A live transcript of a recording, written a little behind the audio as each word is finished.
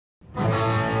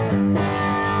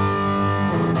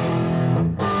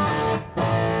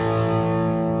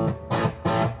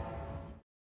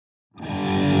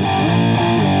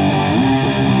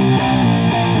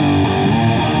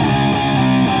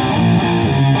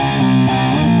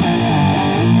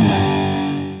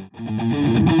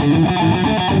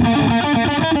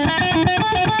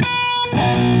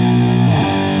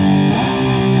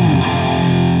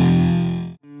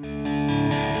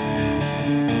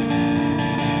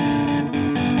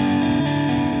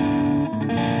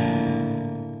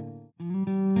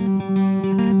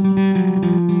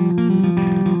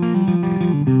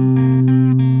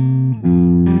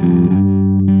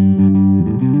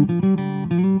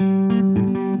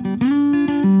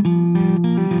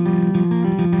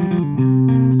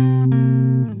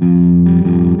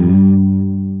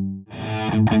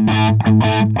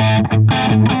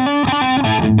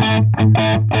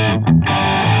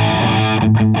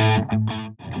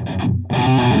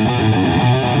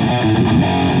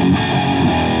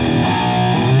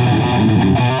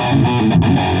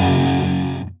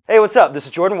What's up? This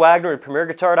is Jordan Wagner at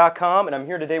PremierGuitar.com, and I'm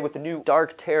here today with the new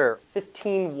Dark Terror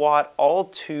 15-watt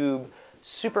all-tube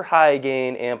super high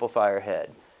gain amplifier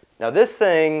head. Now this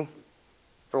thing,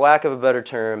 for lack of a better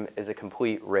term, is a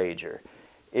complete rager.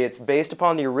 It's based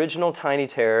upon the original Tiny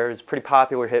Terror. It's a pretty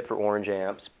popular hit for orange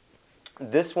amps.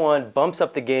 This one bumps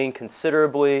up the gain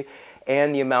considerably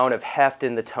and the amount of heft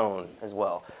in the tone as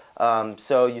well.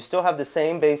 So you still have the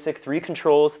same basic 3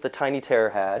 controls that the Tiny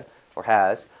Terror had, or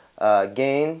has.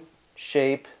 Gain,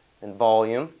 shape, and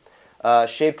volume.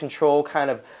 Shape control kind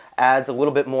of adds a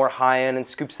little bit more high end and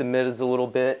scoops the mids a little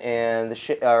bit, and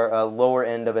the lower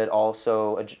end of it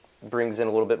also brings in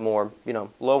a little bit more,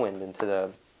 low end into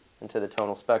the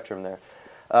tonal spectrum there.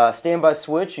 Standby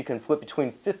switch, you can flip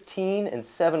between 15 and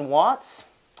 7 watts.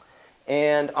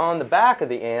 And on the back of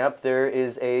the amp, there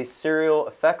is a serial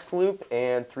effects loop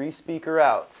and 3 speaker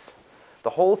outs.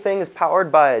 The whole thing is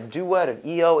powered by a duet of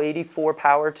EL84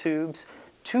 power tubes,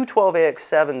 2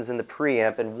 12AX7s in the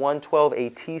preamp, and 1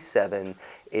 12AT7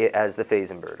 as the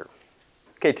phase inverter.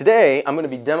 Okay, today I'm going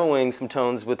to be demoing some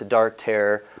tones with the Dark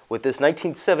Terror with this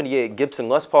 1978 Gibson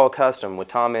Les Paul Custom with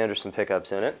Tom Anderson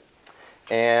pickups in it,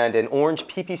 and an orange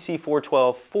PPC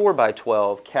 412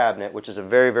 4x12 cabinet, which is a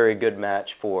very, very good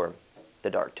match for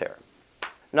the Dark Terror.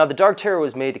 Now the Dark Terror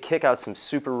was made to kick out some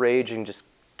super raging, just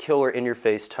killer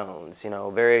in-your-face tones,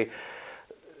 very,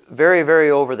 very,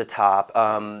 very over the top,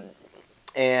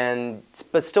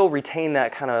 but still retain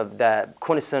that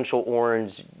quintessential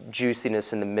orange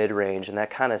juiciness in the mid-range and that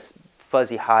kind of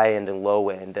fuzzy high end and low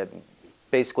end that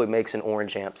basically makes an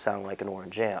orange amp sound like an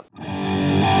orange amp.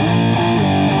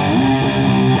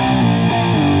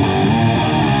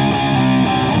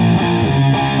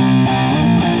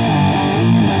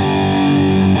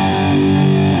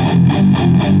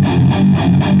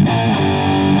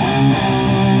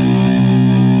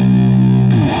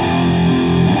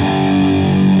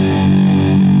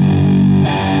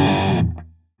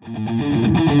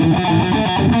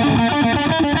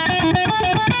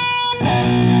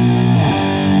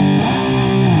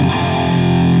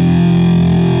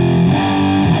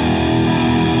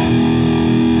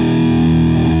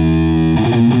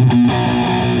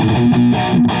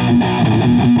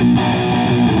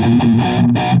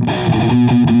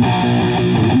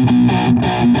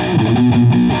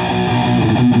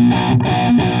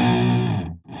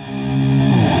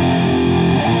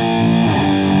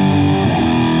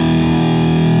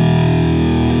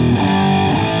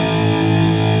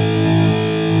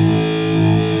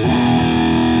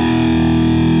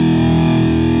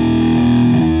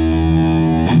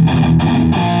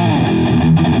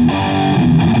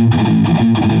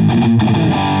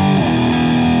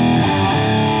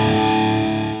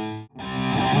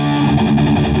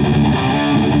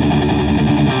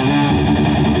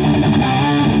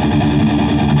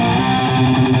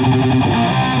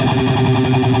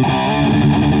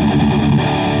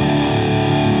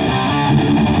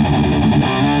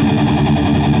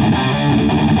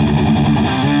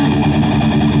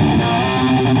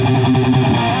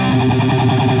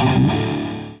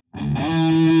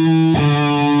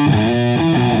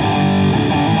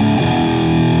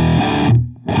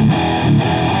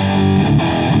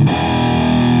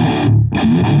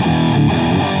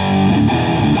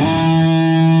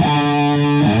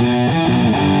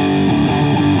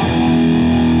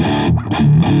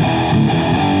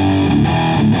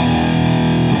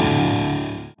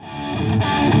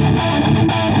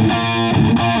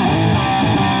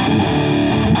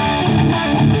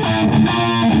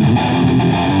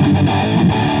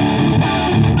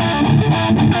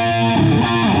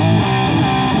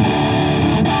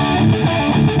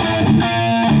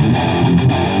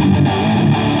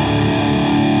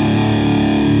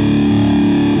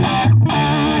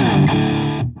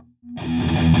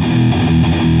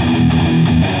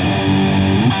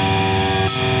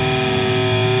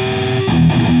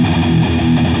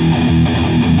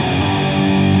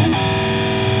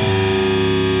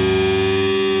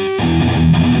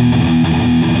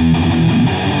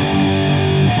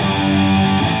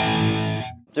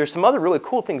 There's some other really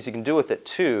cool things you can do with it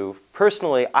too.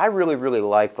 Personally, I really, really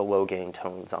like the low gain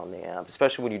tones on the amp,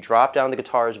 especially when you drop down the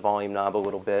guitar's volume knob a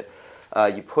little bit.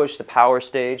 You push the power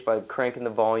stage by cranking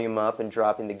the volume up and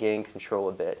dropping the gain control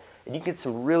a bit. And you get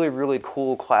some really, really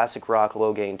cool classic rock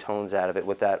low gain tones out of it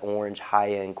with that orange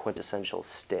high-end quintessential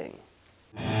sting.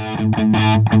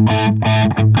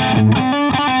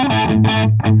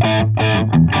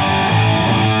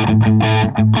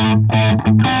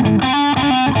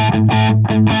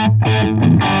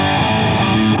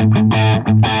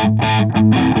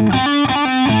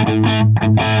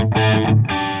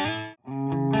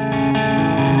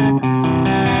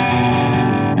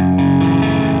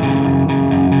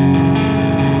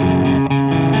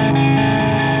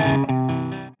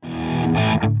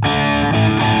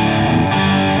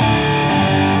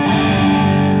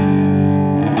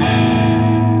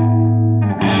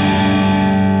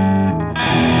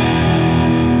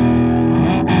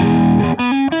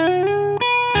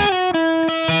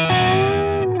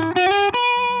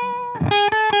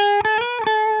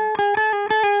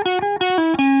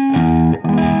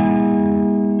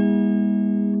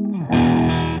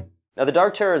 the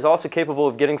Dark Terror is also capable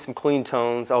of getting some clean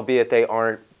tones, albeit they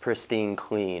aren't pristine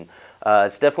clean.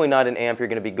 It's definitely not an amp you're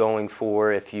going to be going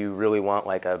for if you really want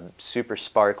like a super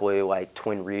sparkly, like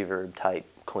twin reverb type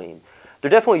clean. They're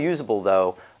definitely usable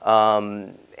though,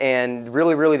 and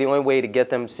really the only way to get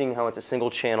them, seeing how it's a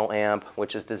single channel amp,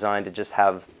 which is designed to just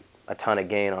have a ton of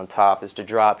gain on top, is to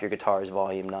drop your guitar's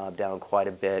volume knob down quite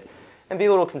a bit and be a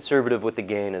little conservative with the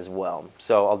gain as well.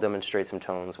 So I'll demonstrate some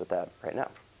tones with that right now.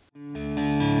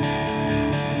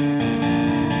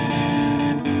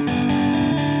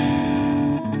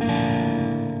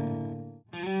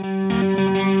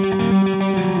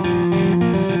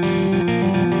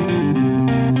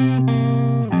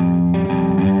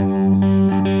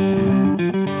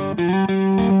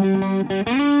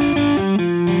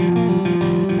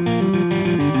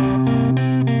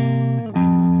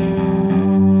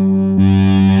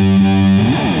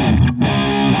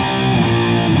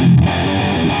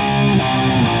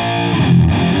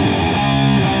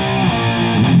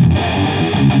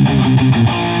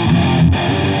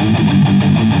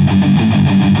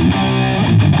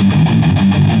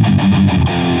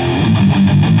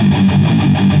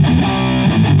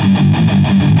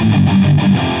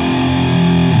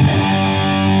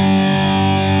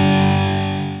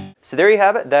 So there you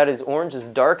have it. That is Orange's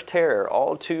Dark Terror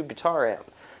all-tube guitar amp.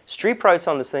 Street price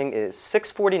on this thing is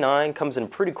 $649. Comes in a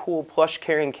pretty cool plush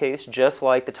carrying case, just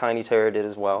like the Tiny Terror did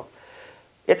as well.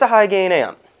 It's a high gain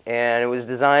amp, and it was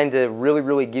designed to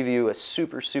really give you a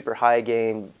super high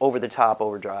gain, over-the-top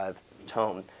overdrive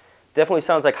tone. Definitely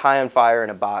sounds like High on Fire in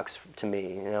a box to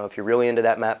me. You know, if you're really into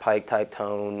that Matt Pike type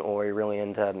tone, or you're really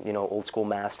into, you know, old school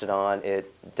Mastodon,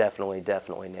 it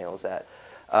definitely nails that.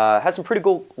 Has some pretty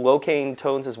cool low gain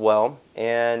tones as well,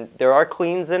 and there are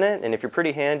cleans in it, and if you're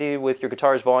pretty handy with your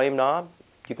guitar's volume knob,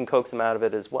 you can coax them out of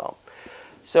it as well.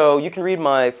 So you can read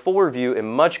my full review in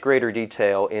much greater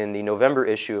detail in the November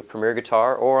issue of Premier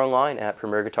Guitar or online at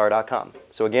premierguitar.com.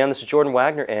 So again, this is Jordan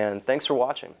Wagner, and thanks for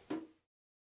watching.